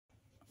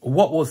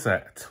What was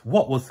that?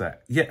 What was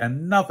that? Yet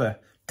another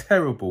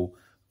terrible,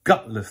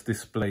 gutless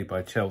display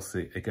by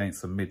Chelsea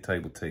against a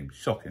mid-table team.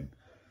 Shocking.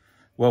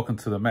 Welcome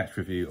to the match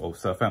review of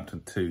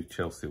Southampton 2,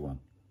 Chelsea 1.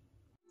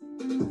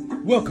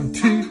 Welcome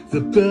to the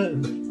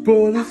Burton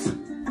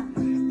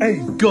Ballers.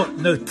 Ain't got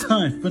no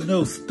time for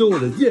no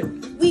stallers, yeah.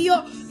 We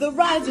are the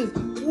risers,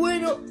 we're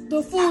not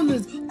the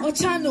fallers. Our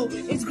channel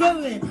is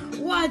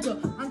growing wider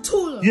and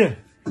taller. Yeah,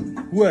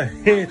 we're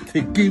here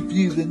to give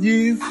you the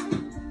news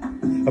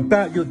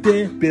about your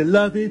dear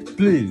beloved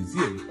Blues,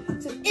 yeah.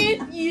 So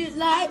if you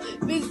like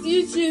this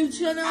YouTube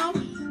channel,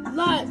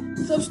 like,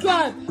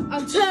 subscribe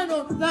and turn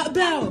on that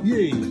bell.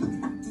 Yeah.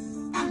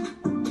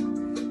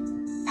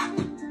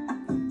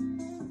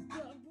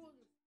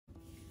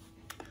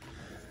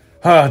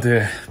 Oh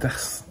dear,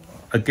 that's,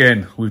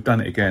 again, we've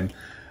done it again.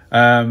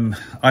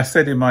 I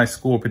said in my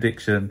score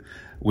prediction,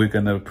 we're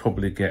going to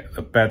probably get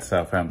a bad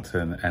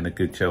Southampton and a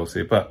good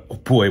Chelsea. But oh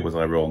boy, was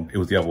I wrong. It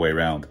was the other way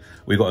around.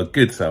 We got a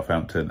good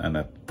Southampton and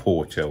a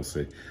poor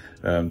Chelsea.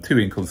 Two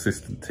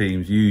inconsistent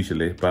teams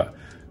usually, but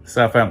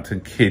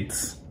Southampton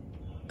kids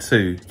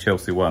 2,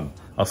 Chelsea 1.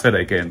 I'll say that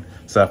again.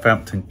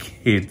 Southampton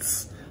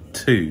kids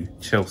 2,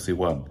 Chelsea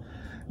 1.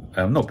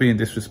 I'm not being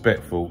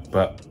disrespectful,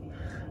 but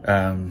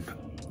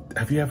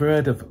have you ever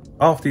heard of,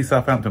 half these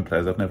Southampton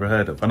players I've never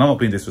heard of, and I'm not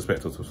being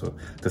disrespectful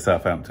to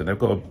Southampton. They've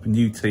got a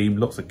new team,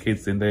 lots of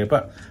kids in there,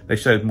 but they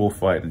showed more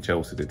fight than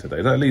Chelsea did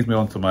today. That leads me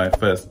on to my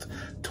first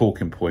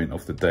talking point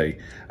of the day.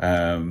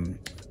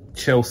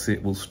 Chelsea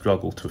will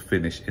struggle to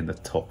finish in the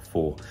top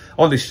 4.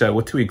 On this show,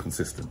 we're too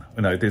inconsistent.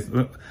 You know, there's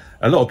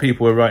a lot of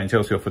people were writing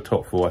Chelsea off for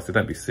top 4. I said,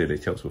 don't be silly,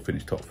 Chelsea will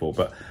finish top 4.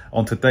 But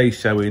on today's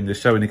showing, the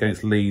showing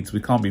against Leeds,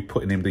 we can't be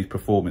putting in these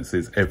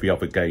performances every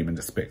other game and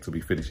expect to be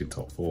finishing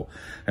top 4.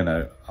 You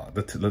know,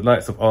 the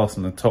likes of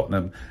Arsenal and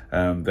Tottenham,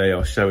 they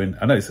are showing,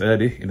 I know it's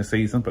early in the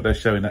season, but they're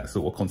showing that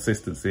sort of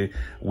consistency.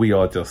 We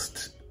are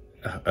just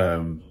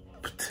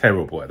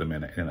terrible at the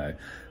minute, you know.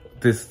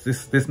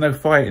 There's no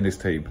fight in this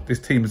team. This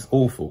team is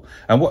awful.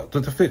 And what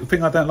the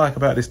thing I don't like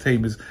about this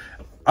team is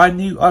I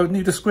knew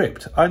the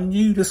script. I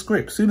knew the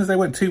script. As soon as they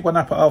went 2-1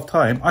 up at half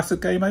time, I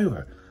said game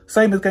over.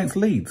 Same as against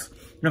Leeds.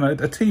 You know,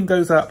 the team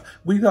goes up.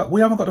 We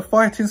haven't got a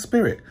fighting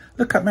spirit.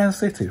 Look at Man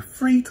City.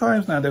 3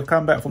 times now they've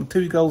come back from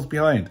 2 goals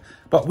behind.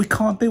 But we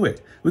can't do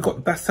it. We've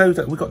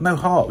got no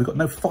heart. We've got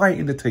no fight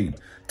in the team.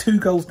 2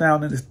 goals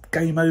down and it's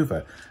game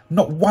over.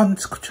 Not one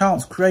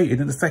chance created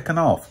in the second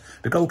half.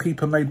 The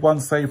goalkeeper made one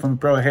save from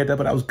a header,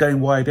 but that was going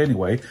wide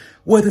anyway.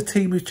 We're the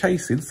team who's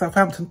chasing.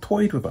 Southampton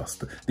toyed with us.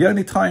 The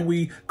only time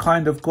we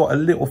kind of got a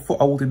little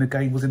foothold in the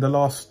game was in the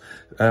last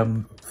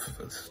 10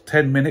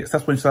 minutes.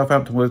 That's when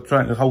Southampton were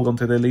trying to hold on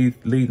to their lead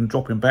and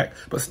dropping back.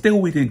 But still,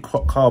 we didn't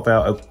carve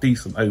out a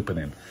decent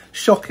opening.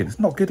 Shocking. It's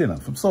not good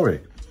enough. I'm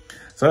sorry.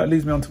 So that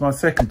leads me on to my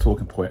second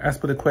talking point.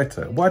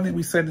 Azpilicueta, why didn't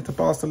we send him to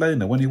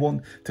Barcelona when he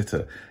wanted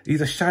to? He's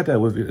a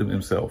shadow of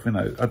himself, you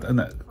know.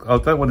 I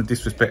don't want to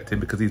disrespect him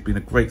because he's been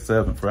a great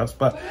servant for us,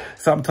 but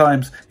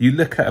sometimes you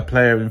look at a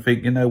player and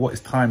think, you know what, his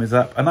time is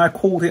up. And I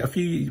called it a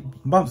few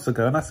months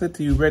ago, and I said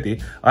to you,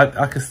 Reddy,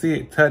 I could see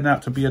it turn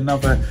out to be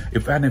another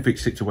Ivanovic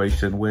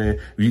situation where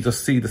you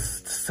just see the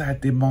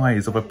sad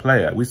demise of a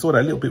player. We saw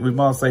that a little bit with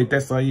Marseille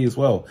Desailly as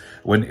well,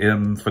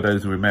 when, for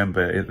those who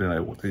remember, you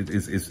know,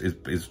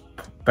 his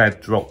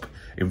bad drop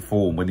in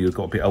form when he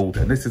got a bit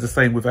older. And this is the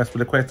same with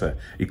Azpilicueta.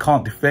 He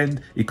can't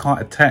defend, he can't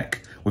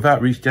attack.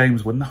 Without Reece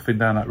James, we're nothing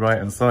down that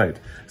right-hand side.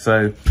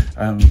 So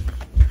I'd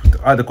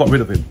have got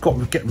rid of him, got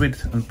to get rid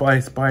and buy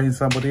in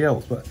somebody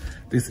else. But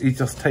he's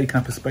just taken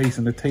up a space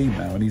in the team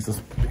now, and he's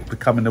just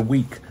becoming a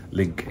weak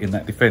link in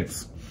that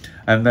defence.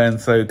 And then,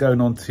 so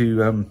going on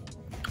to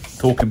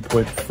talking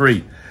point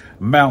 3.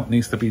 Mount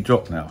needs to be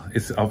dropped now.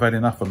 I've had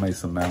enough of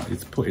Mason Mount.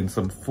 It's put in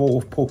some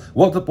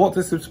what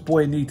does this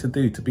boy need to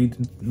do to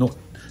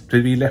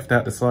be left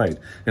out the side?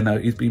 You know,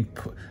 he's been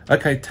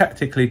okay,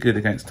 tactically good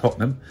against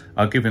Tottenham.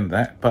 I'll give him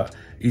that, but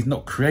he's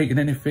not creating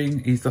anything.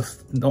 He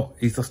just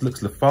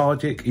looks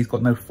lethargic. He's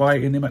got no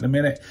fight in him at the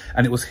minute.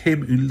 And it was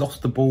him who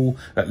lost the ball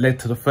that led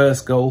to the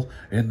first goal.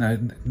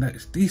 And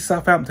these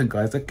Southampton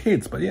guys, they're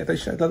kids, but yeah, they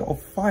showed a lot of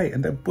fight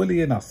and they're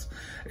bullying us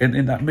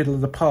in that middle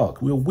of the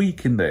park. We were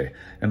weak in there.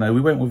 You know,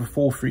 we went with a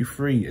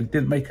 4-3-3. It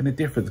didn't make any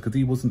difference because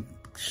he wasn't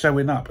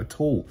showing up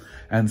at all.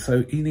 And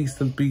so he needs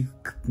to be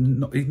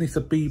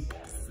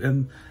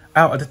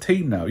out of the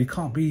team now. You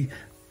can't be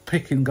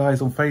picking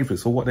guys on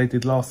favourites or what they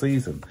did last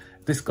season.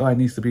 This guy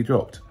needs to be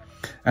dropped.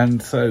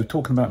 And so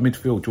talking about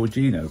midfield,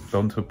 Jorginho,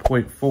 on to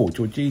point 4.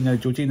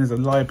 Jorginho's a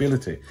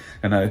liability.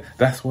 You know,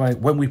 that's why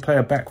when we play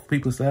a back,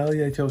 people say, oh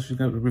yeah, Chelsea's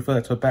going to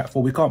revert to a back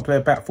 4. We can't play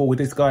a back 4 with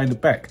this guy in the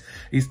back.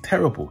 He's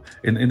terrible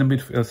in the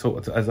midfield,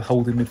 sort of as a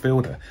holding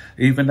midfielder.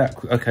 Even that,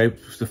 okay,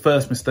 the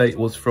first mistake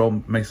was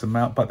from Mason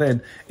Mount, but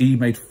then he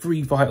made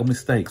 3 vital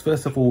mistakes.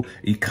 First of all,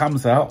 he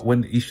comes out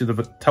when he should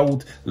have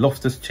told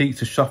Loftus-Cheek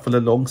to shuffle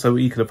along so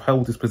he could have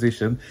held his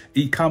position.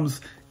 He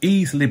comes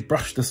easily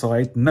brushed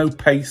aside, no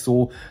pace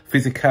or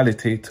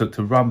physicality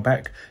to run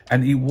back,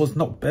 and he was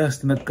not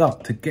bursting the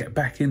gut to get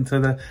back into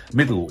the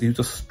middle. He was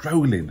just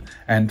strolling.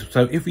 And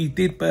so if he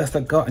did burst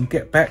the gut and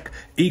get back,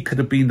 he could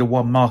have been the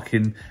one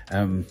marking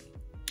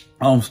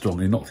Armstrong.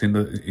 He knocked in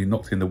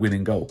the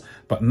winning goal,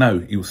 but no,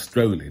 he was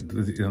strolling.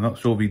 I'm not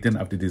sure if he didn't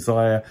have the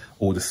desire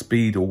or the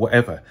speed or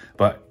whatever,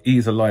 but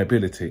he's a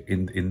liability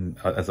in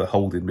as a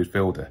holding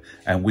midfielder,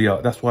 and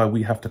that's why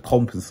we have to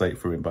compensate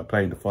for him by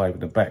playing the 5 in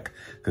the back,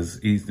 because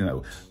he's, you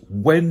know,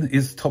 when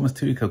is Thomas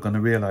Tuchel going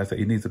to realise that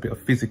he needs a bit of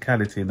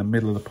physicality in the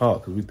middle of the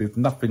park? Because there's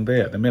nothing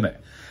there at the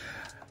minute.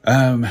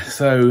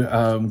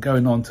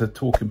 Going on to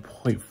talking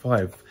point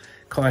 5.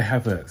 Kai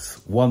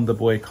Havertz, Wonder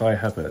Boy Kai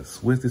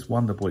Havertz. Where's this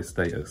Wonder Boy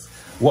status?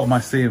 What am I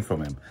seeing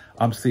from him?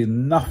 I'm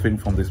seeing nothing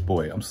from this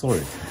boy. I'm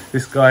sorry.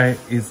 This guy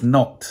is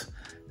not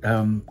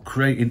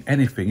creating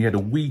anything. He had a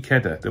weak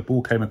header. The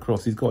ball came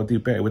across. He's got to do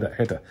better with that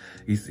header.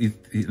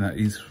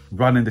 He's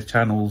running the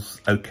channels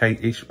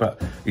okay-ish,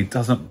 but he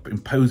doesn't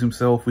impose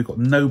himself. We've got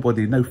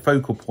nobody, no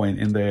focal point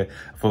in there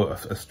for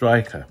a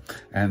striker.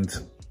 And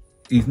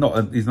he's not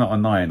a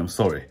 9, I'm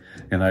sorry.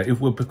 You know, if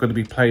we're going to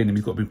be playing him,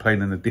 he's got to be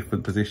playing in a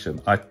different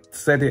position. I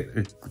said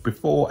it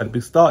before at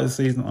the start of the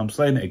season, I'm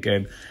saying it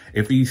again.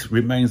 If he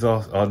remains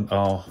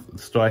our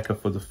striker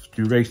for the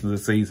duration of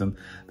the season,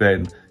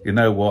 then you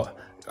know what?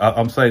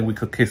 I'm saying we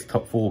could kiss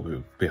top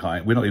 4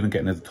 behind. We're not even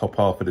getting to the top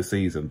half of the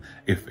season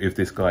if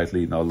this guy's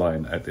leading our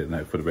line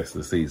for the rest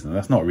of the season. And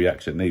that's not a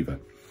reaction either.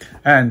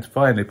 And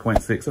finally,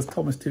 point 6, as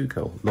Thomas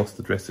Tuchel lost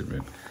the dressing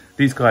room.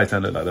 These guys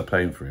don't look like they're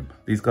playing for him.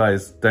 These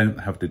guys don't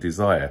have the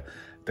desire.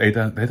 They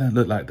don't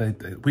look like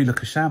we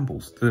look a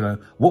shambles. You know,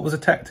 what was the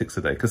tactics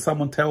today? Because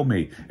someone tell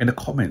me in the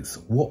comments,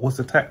 what was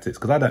the tactics?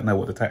 Because I don't know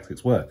what the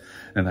tactics were.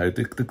 You know,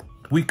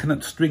 we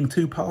couldn't string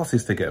 2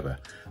 passes together.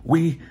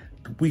 We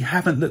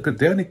haven't looked at,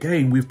 the only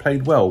game we've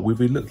played well, we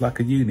looked like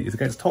a unit, is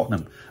against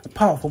Tottenham.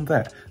 Apart from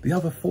that, the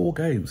other 4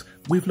 games,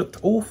 we've looked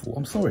awful.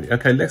 I'm sorry.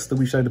 Okay, Leicester,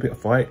 we showed a bit of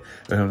fight,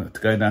 to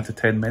go down to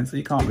 10 men, so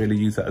you can't really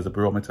use that as a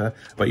barometer.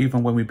 But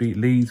even when we beat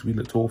Leeds, we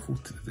looked awful.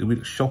 We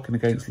looked shocking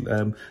against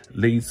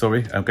Leeds,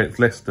 sorry. Against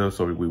Leicester,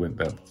 sorry, we went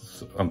down.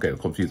 I'm getting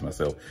confused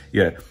myself.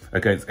 Yeah,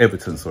 against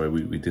Everton, sorry,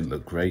 we didn't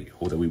look great,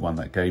 although we won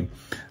that game.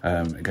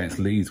 Against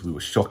Leeds, we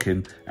were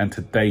shocking. And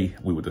today,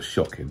 we were just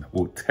shocking.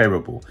 We were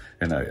terrible,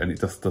 you know, and it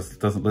just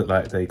doesn't look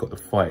like they got the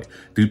fight.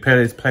 Do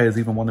players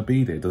even want to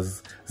be there?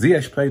 Does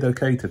Ziyech played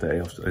okay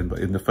today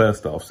in the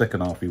first half?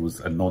 Second half, he was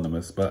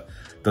anonymous, but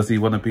does he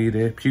want to be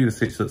there?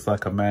 Pulisic looks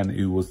like a man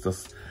who was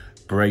just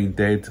brain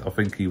dead. I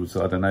think he was,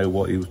 I don't know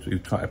what, he was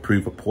trying to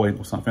prove a point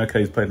or something. Okay,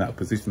 he's playing that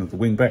position as the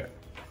wing back,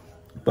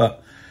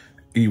 but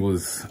he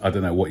was, I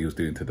don't know what he was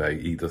doing today.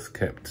 He just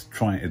kept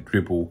trying to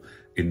dribble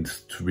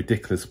into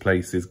ridiculous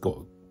places, got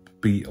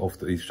beat off.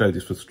 He showed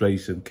his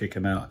frustration,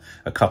 kicking out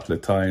a couple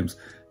of times.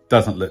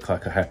 Doesn't look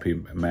like a happy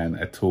man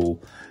at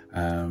all.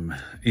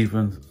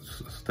 Even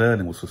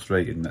Sterling was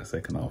frustrated in that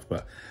second half,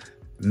 but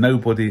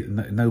nobody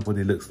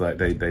looks like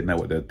they know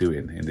what they're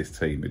doing in this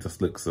team. It just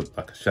looks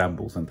like a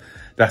shambles, and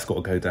that's got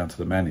to go down to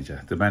the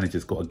manager. The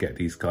manager's got to get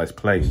these guys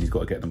playing. He's got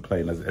to get them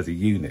playing as a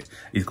unit.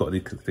 He's got to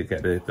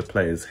get the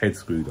players' heads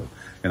screwed on.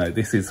 You know,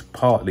 this is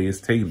partly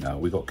his team now.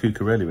 We've got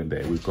Cucurella in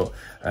there. We've got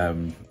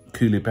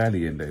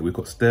Koulibaly in there. We've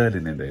got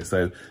Sterling in there.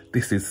 So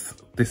this is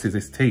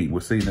his team. We're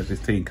seeing that this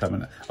team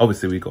coming.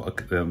 Obviously, we're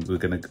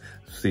going to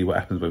see what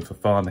happens when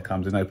Fofana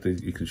comes in. Hopefully,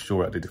 you can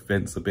shore out the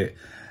defence a bit,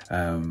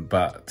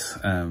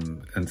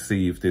 and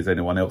see if there's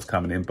anyone else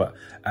coming in. But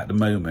at the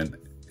moment,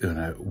 you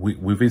know,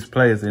 with his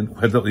players in,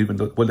 we're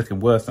looking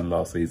worse than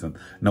last season,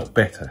 not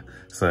better.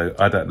 So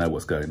I don't know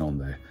what's going on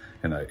there.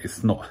 You know,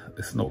 it's not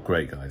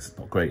great, guys. It's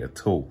not great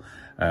at all.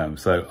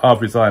 So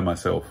I've resigned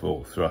myself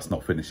for us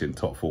not finishing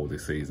top 4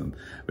 this season,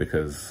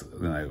 because,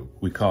 you know,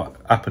 we can't,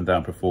 up and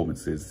down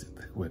performances,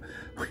 we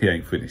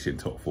ain't finishing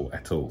top 4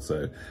 at all.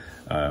 So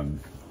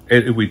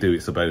if we do,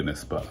 it's a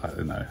bonus, but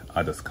you know,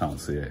 I just can't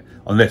see it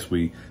unless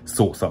we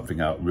sort something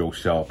out real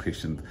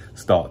sharpish and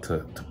start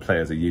to play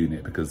as a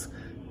unit. Because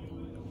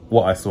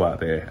what I saw out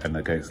there and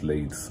against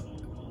Leeds,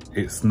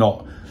 it's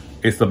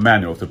the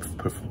manner of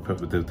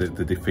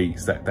the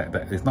defeats.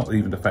 That it's not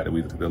even the fact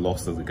that the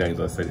loss of the games.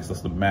 I said, it's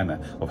just the manner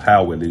of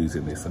how we're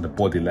losing this and the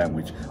body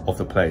language of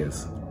the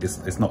players.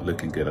 It's not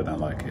looking good. I don't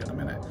like it at the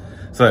minute.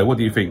 So what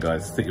do you think,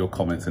 guys? Stick your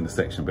comments in the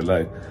section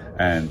below,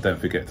 and don't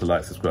forget to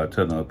like, subscribe,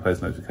 turn on the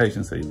post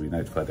notifications so you'll be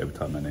notified every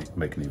time I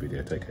make a new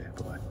video. Take care.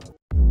 Bye.